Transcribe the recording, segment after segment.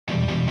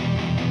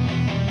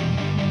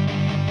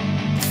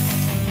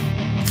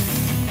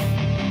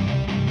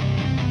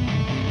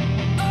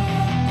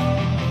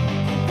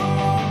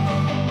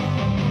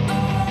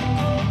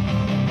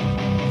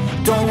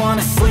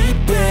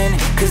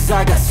cause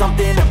I got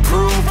something to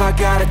prove. I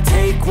gotta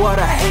take what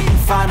I hate and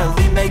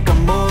finally make a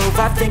move.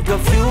 I think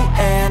of you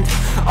and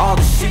all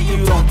the shit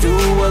you don't do.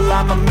 Well,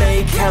 I'ma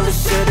make hella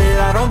sure that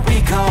I don't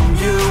become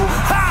you.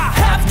 I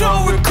have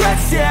no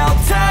regrets, yeah,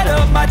 I'll tie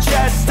up my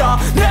chest. I'll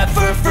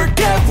never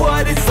forget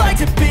what it's like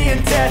to be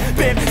in debt.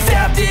 Been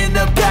stabbed in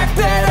the back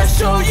bed, I'll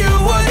show you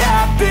what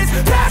happens.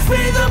 Pass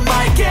me the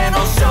mic and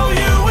I'll show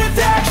you with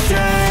action.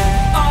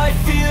 I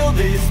feel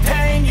this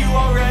pain, you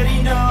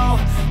already know.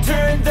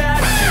 Turn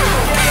that to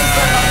gains,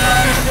 let my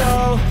money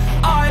show.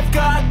 I've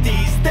got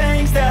these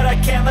things that I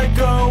can't let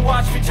go.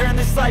 Watch me turn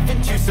this life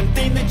into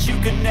something that you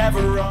could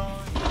never own.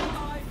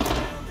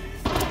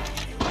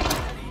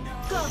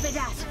 Go for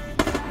that.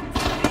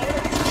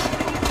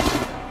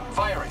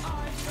 Firing.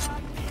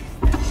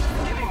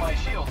 Giving my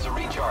shields a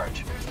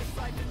recharge.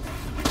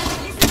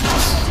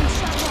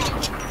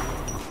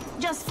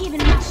 Just giving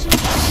my shield a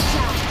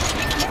recharge.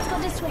 Let's go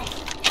this way.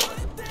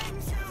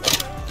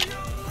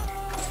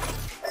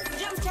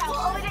 Jump tower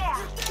over there.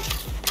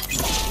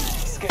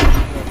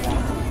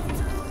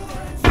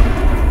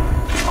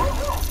 Oh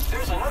no,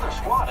 there's another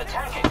squad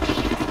attacking.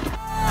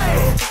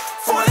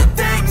 For the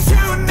things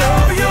you know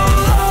you'll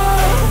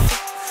love,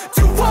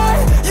 do what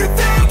you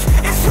think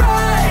is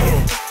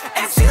right,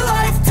 and see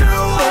life do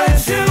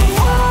what you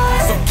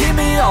want. So give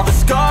me all the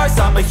scars,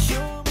 I'm a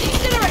human.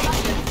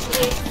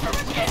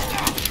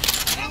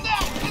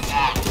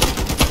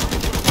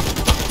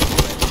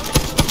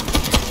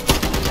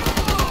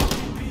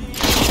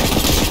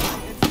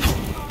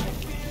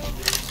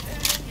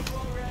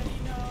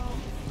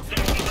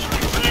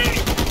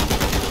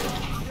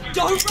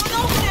 Don't run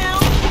off now!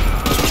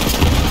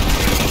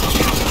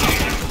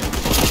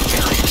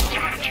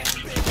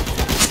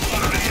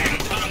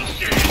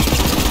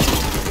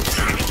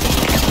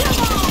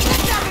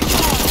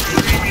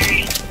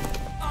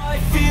 I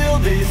feel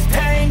this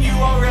pain, you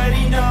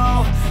already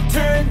know.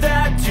 Turn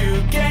that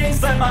to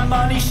gains, let my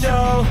money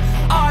show.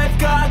 I've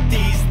got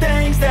these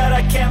things that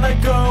I can't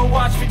let go.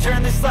 Watch me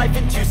turn this life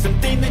into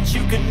something that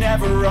you could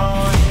never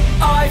own.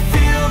 I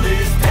feel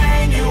this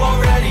pain, you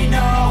already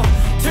know.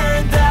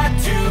 Turn that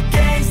to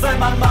gains, let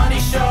my money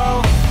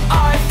show.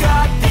 I've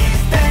got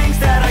these things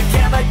that I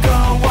can't let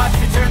go. Watch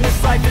me turn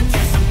this life into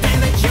something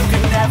that you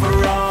can never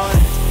own.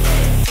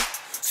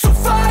 So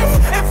fight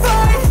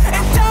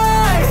and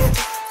die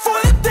for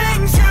the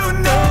things you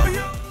know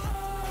you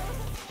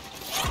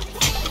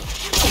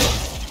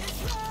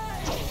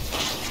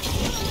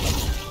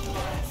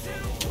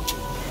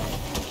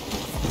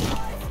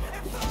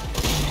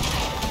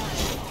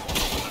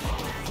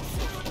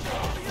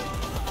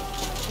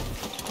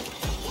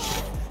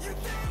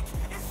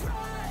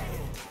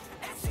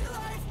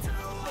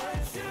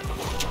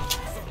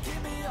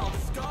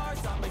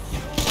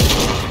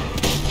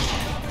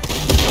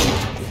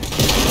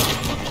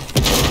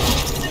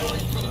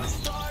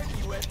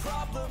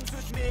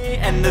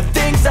and the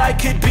things I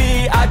could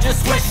be, I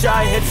just wish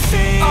I had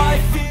seen. I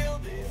feel